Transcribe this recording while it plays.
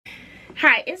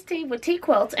Hi, it's T with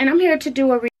TeaQuilts, and I'm here to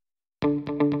do a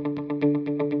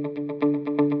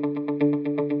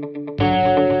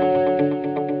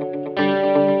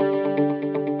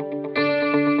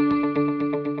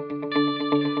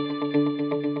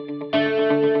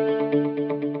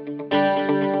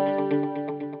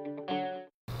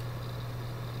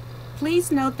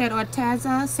Please note that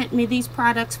Arteza sent me these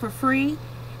products for free,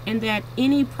 and that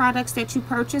any products that you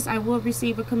purchase, I will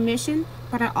receive a commission.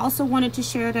 But I also wanted to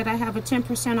share that I have a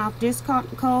 10% off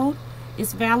discount code.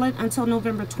 It's valid until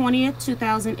November 20th,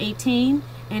 2018,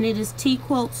 and it is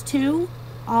TeaQuilts 2,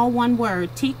 all one word,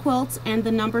 TeaQuilts and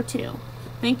the number 2.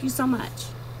 Thank you so much.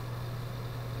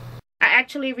 I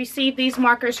actually received these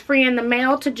markers free in the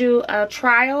mail to do a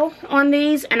trial on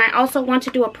these, and I also want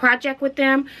to do a project with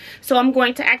them. So I'm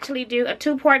going to actually do a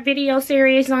 2-part video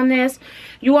series on this.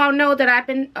 You all know that I've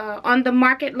been on the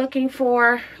market looking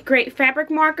for great fabric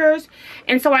markers,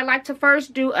 and so I like to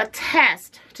first do a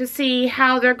test to see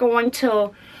how they're going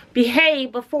to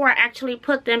behave before I actually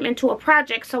put them into a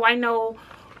project, so I know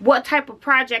what type of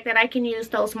project that I can use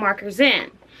those markers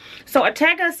in. So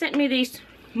Arteza sent me these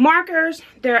markers.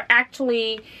 They're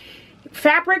actually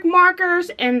fabric markers,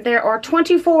 and there are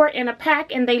 24 in a pack,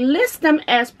 and they list them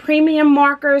as premium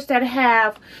markers that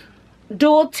have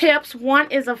dual tips.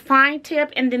 One is a fine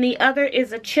tip, and then the other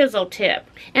is a chisel tip.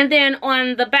 And then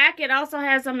on the back it also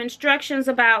has some instructions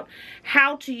about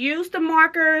how to use the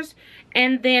markers,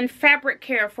 and then fabric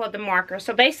care for the marker.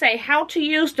 So they say how to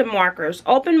use the markers.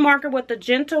 Open marker with a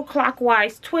gentle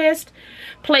clockwise twist.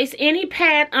 Place any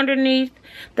pad underneath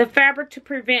the fabric to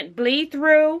prevent bleed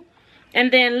through.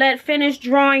 And then let finished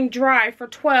drawing dry for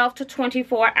 12 to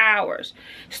 24 hours.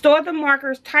 Store the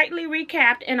markers tightly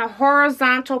recapped in a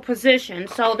horizontal position.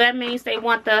 So that means they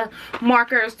want the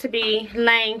markers to be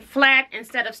laying flat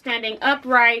instead of standing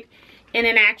upright in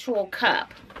an actual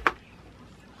cup.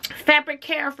 Fabric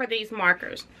care for these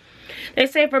markers. They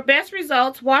say for best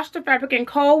results, wash the fabric in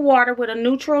cold water with a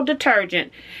neutral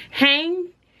detergent.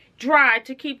 Hang dry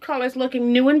to keep colors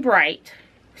looking new and bright.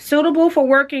 Suitable for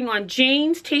working on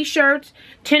jeans, t-shirts,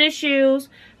 tennis shoes,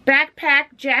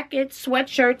 backpack, jackets,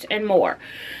 sweatshirts, and more.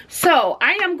 So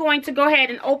I am going to go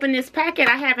ahead and open this packet.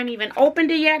 I haven't even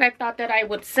opened it yet. I thought that I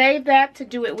would save that to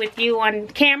do it with you on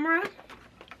camera.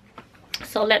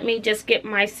 So let me just get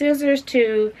my scissors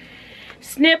to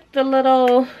snip the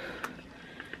little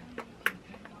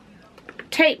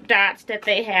tape dots that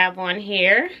they have on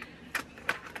here.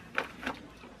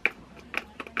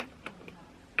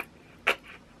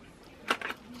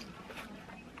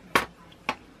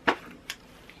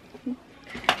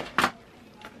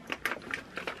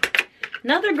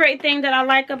 Another great thing that I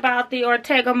like about the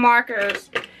Arteza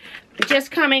markers, just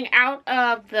coming out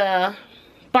of the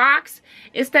box,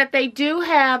 is that they do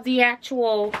have the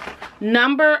actual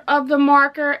number of the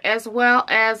marker as well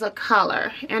as a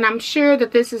color. And I'm sure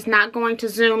that this is not going to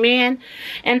zoom in.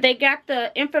 And they got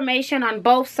the information on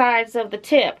both sides of the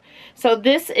tip. So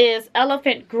this is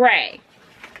elephant gray.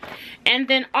 And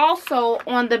then also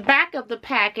on the back of the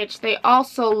package, they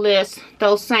also list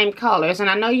those same colors. And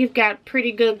I know you've got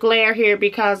pretty good glare here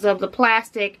because of the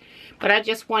plastic, but I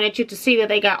just wanted you to see that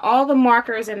they got all the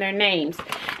markers and their names.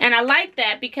 And I like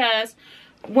that because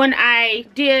when I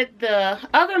did the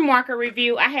other marker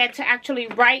review, I had to actually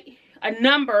write a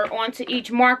number onto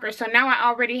each marker. So now I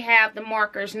already have the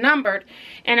markers numbered,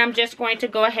 and I'm just going to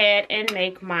go ahead and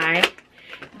make my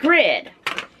grid.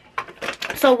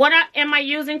 So what am I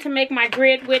using to make my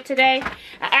grid with today?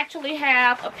 I actually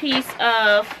have a piece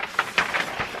of...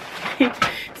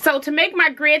 So to make my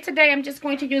grid today, I'm just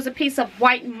going to use a piece of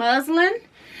white muslin.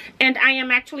 And I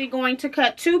am actually going to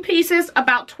cut 2 pieces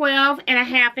about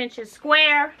 12.5 inches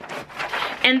square.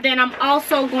 And then I'm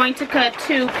also going to cut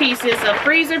 2 pieces of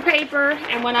freezer paper.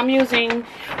 And when I'm using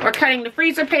or cutting the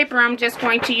freezer paper, I'm just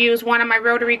going to use one of my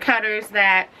rotary cutters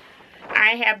that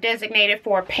I have designated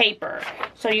for paper.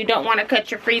 So you don't want to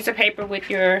cut your freezer paper with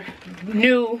your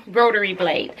new rotary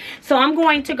blade. So I'm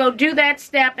going to go do that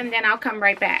step, and then I'll come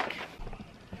right back.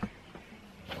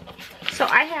 So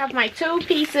I have my 2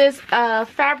 pieces of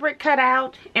fabric cut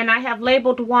out, and I have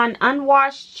labeled one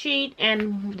unwashed sheet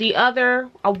and the other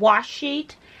a wash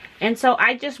sheet. And so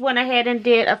I just went ahead and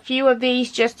did a few of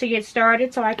these just to get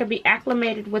started so I could be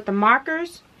acclimated with the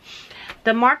markers.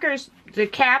 The markers, the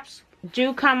caps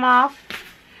do come off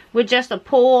with just a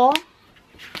pull,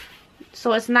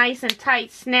 so it's nice and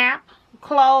tight snap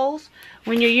close.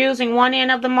 When you're using one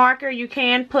end of the marker, you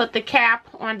can put the cap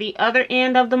on the other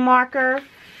end of the marker.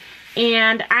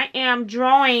 And I am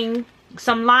drawing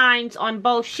some lines on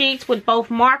both sheets with both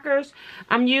markers.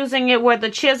 I'm using it where the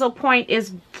chisel point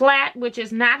is flat, which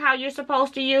is not how you're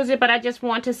supposed to use it, but I just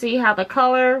want to see how the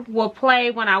color will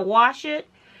play when I wash it.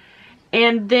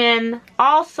 And then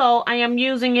also I am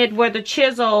using it where the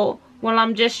chisel, well,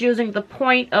 I'm just using the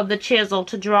point of the chisel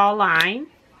to draw a line.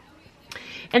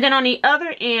 And then on the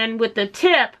other end with the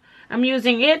tip, I'm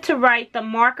using it to write the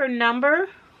marker number.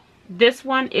 This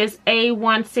one is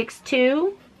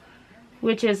A162,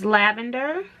 which is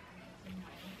lavender.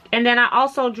 And then I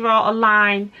also draw a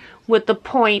line with the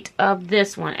point of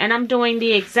this one. And I'm doing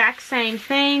the exact same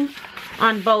thing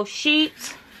on both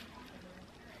sheets.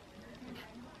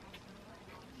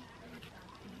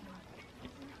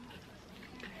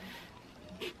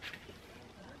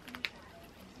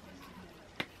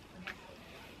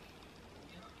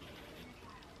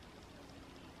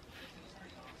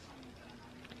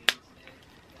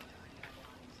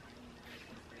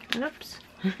 Oops.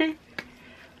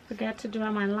 Forgot to draw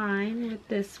my line with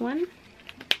this one.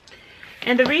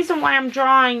 And the reason why I'm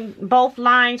drawing both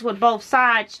lines with both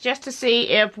sides, just to see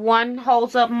if one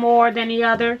holds up more than the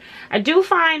other. I do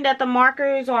find that the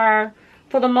markers are,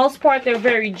 for the most part, they're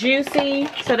very juicy,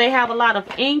 so they have a lot of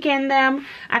ink in them.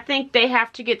 I think they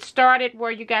have to get started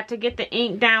where you got to get the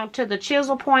ink down to the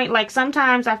chisel point. Like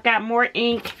sometimes I've got more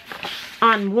ink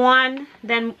on one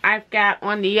than I've got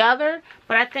on the other,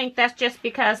 but I think that's just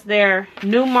because they're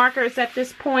new markers at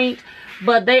this point.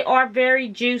 But they are very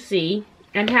juicy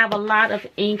and have a lot of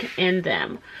ink in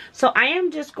them. So I am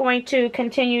just going to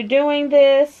continue doing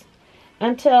this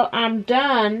until I'm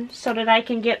done so that I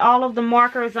can get all of the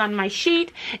markers on my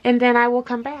sheet, and then I will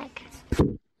come back.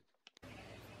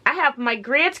 I have my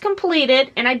grids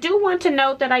completed, and I do want to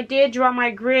note that I did draw my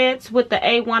grids with the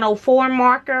A104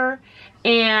 marker.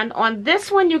 And on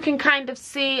this one you can kind of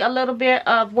see a little bit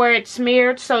of where it's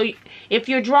smeared. So if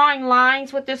you're drawing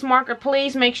lines with this marker,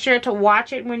 please make sure to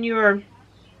watch it when you're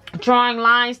drawing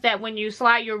lines, that when you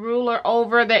slide your ruler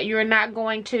over, that you're not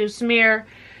going to smear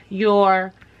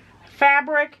your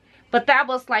fabric. But that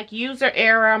was like user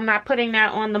error. I'm not putting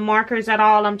that on the markers at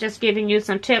all. I'm just giving you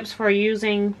some tips for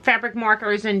using fabric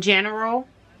markers in general,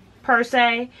 per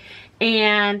se.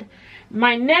 And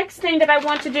my next thing that I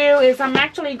want to do is I'm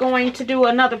actually going to do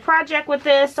another project with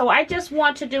this. So I just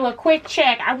want to do a quick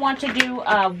check. I want to do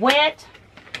a wet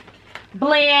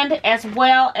blend as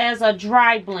well as a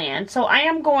dry blend. So I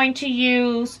am going to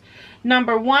use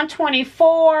number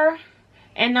 124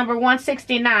 and number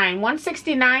 169.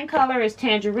 169 color is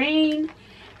tangerine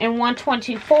and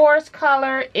 124's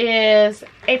color is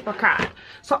apricot.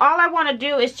 So all I want to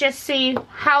do is just see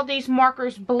how these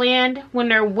markers blend when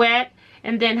they're wet,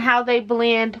 and then how they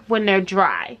blend when they're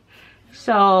dry.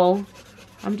 So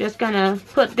I'm just gonna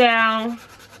put down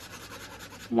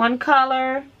one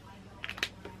color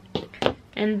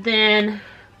and then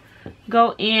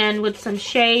go in with some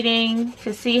shading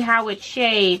to see how it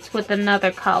shades with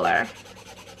another color.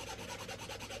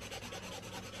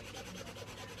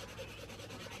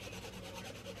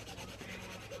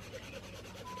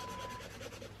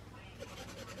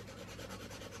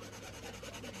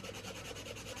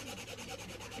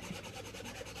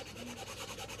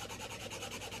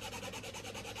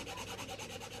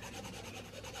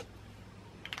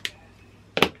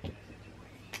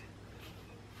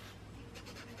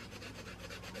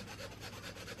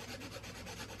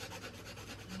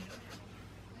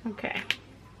 Okay.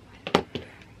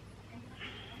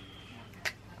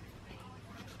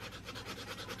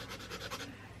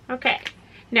 Okay.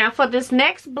 Now for this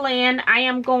next blend, I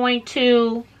am going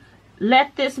to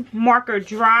let this marker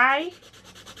dry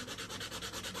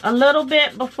a little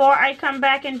bit before I come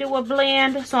back and do a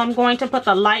blend. So I'm going to put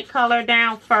the light color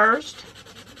down first.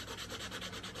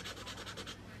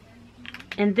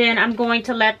 And then I'm going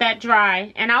to let that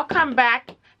dry. And I'll come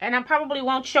back, and I probably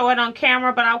won't show it on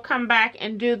camera, but I'll come back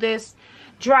and do this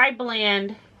dry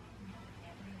blend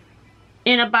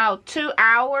in about 2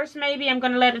 hours maybe. I'm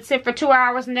going to let it sit for 2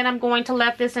 hours, and then I'm going to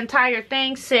let this entire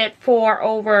thing sit for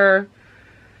over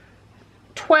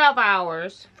 12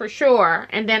 hours for sure.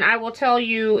 And then I will tell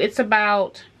you it's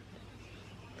about,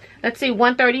 let's see,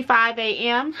 1:35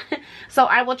 a.m. So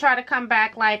I will try to come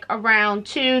back like around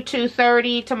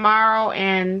 2:30 tomorrow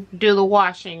and do the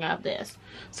washing of this.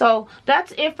 So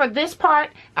that's it for this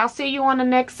part. I'll see you on the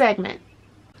next segment.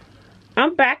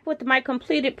 I'm back with my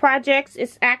completed projects.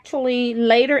 It's actually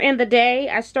later in the day.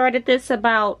 I started this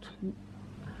I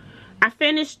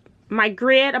finished my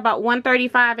grid about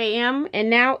 1:35 a.m. and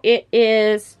now it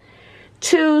is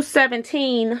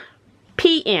 2:17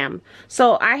 p.m.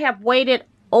 So I have waited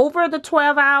over the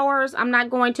 12 hours. I'm not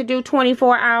going to do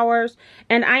 24 hours.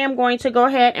 And I am going to go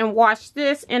ahead and wash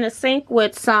this in a sink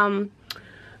with some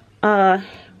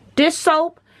dish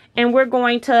soap, and we're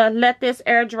going to let this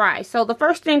air dry. So the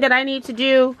first thing that I need to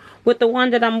do with the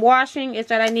one that I'm washing is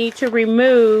that I need to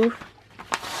remove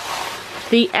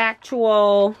the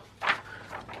actual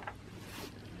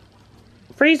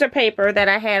freezer paper that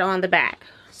I had on the back.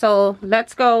 So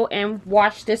let's go and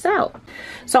wash this out.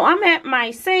 So I'm at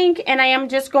my sink and I am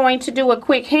just going to do a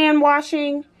quick hand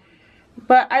washing.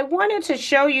 But I wanted to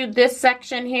show you this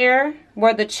section here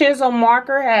where the chisel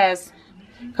marker has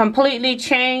completely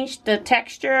changed the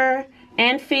texture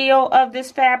and feel of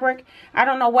this fabric. I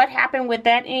don't know what happened with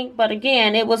that ink, but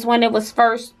again, it was when it was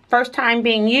first time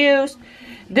being used.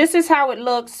 This is how it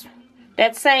looks,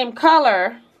 that same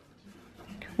color,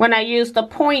 when I use the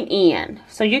point end.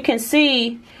 So you can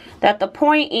see that the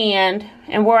point end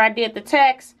and where I did the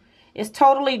text is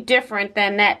totally different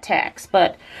than that text.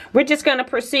 But we're just going to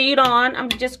proceed on. I'm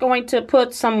just going to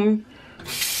put some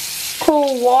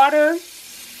cool water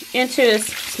into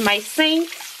my sink.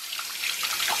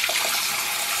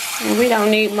 And we don't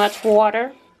need much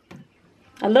water.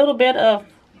 A little bit of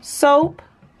soap.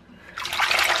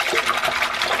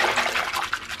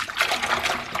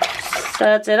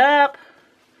 Suds it up.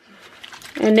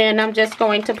 And then I'm just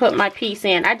going to put my piece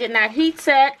in. I did not heat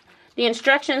set. The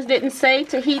instructions didn't say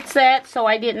to heat set, so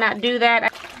I did not do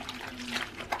that.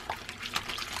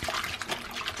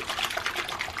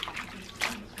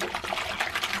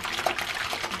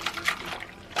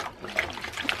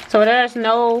 So there's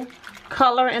no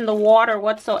color in the water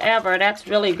whatsoever. That's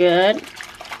really good.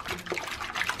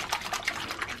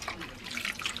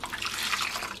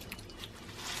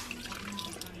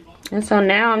 And so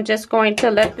now I'm just going to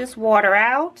let this water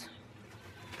out.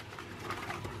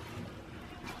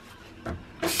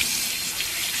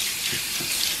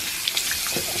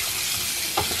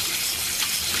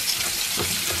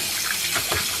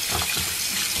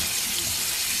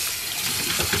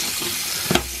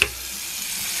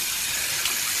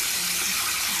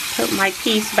 Put my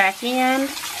piece back in.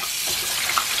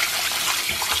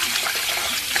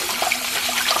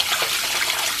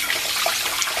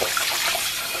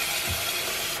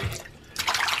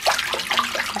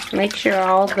 Make sure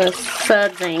all the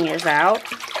sudsing is out.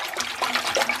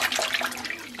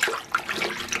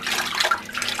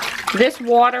 This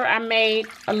water I made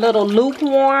a little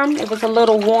lukewarm. It was a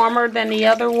little warmer than the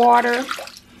other water,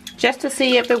 just to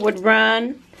see if it would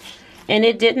run. And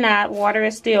it did not. Water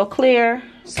is still clear,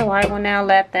 so I will now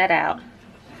let that out.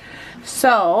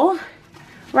 So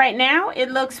right now it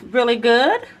looks really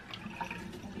good.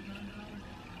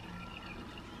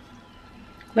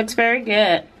 Looks very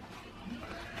good.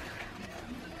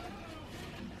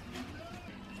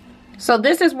 So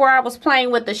this is where I was playing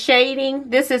with the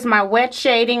shading. This is my wet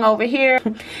shading over here,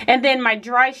 and then my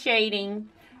dry shading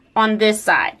on this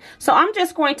side. So I'm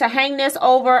just going to hang this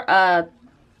over a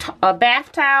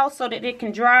bath towel so that it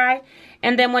can dry,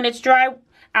 and then when it's dry,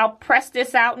 I'll press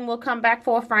this out and we'll come back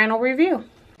for a final review.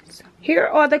 So here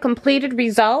are the completed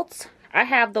results. I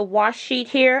have the wash sheet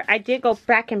here. I did go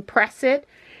back and press it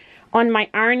on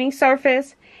my ironing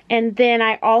surface, and then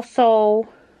I also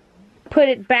put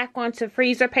it back onto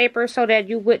freezer paper so that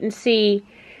you wouldn't see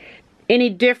any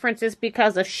differences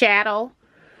because of shadow.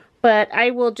 But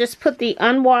I will just put the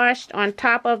unwashed on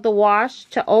top of the wash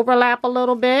to overlap a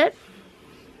little bit.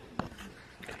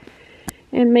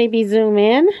 And maybe zoom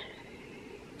in.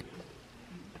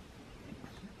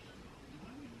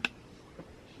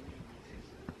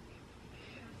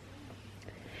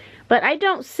 But I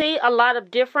don't see a lot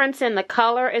of difference in the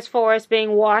color as far as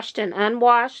being washed and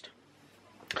unwashed.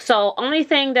 So only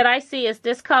thing that I see is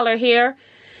this color here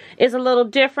is a little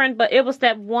different, but it was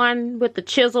that one with the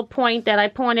chisel point that I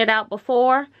pointed out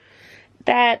before,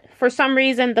 that for some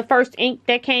reason the first ink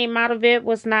that came out of it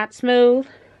was not smooth,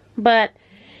 but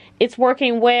it's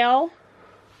working well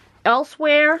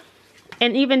elsewhere.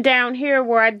 And even down here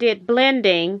where I did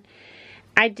blending,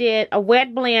 I did a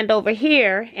wet blend over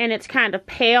here, and it's kind of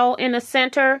pale in the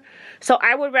center. So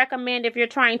I would recommend, if you're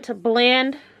trying to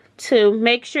blend, to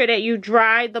make sure that you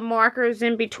dry the markers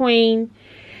in between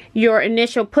your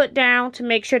initial put down to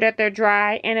make sure that they're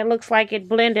dry. And it looks like it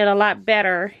blended a lot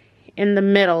better in the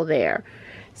middle there.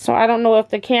 So I don't know if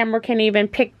the camera can even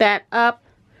pick that up.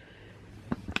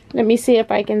 Let me see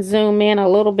if I can zoom in a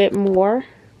little bit more.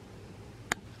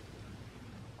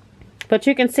 But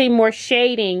you can see more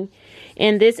shading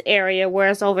in this area,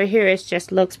 whereas over here it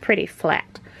just looks pretty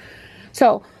flat.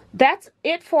 So that's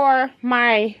it for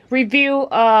my review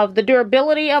of the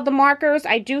durability of the markers.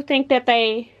 I do think that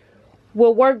they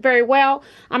will work very well.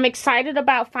 I'm excited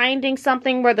about finding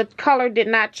something where the color did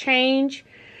not change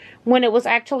when it was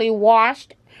actually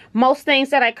washed. Most things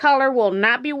that I color will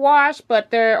not be washed,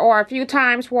 but there are a few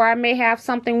times where I may have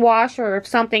something washed, or if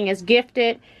something is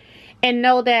gifted, and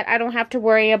know that I don't have to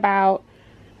worry about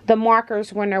the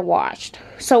markers when they're washed.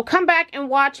 So come back and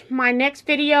watch my next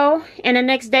video in the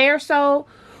next day or so,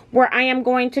 where I am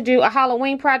going to do a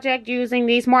Halloween project using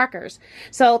these markers.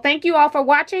 So thank you all for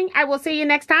watching. I will see you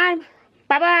next time.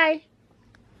 Bye bye.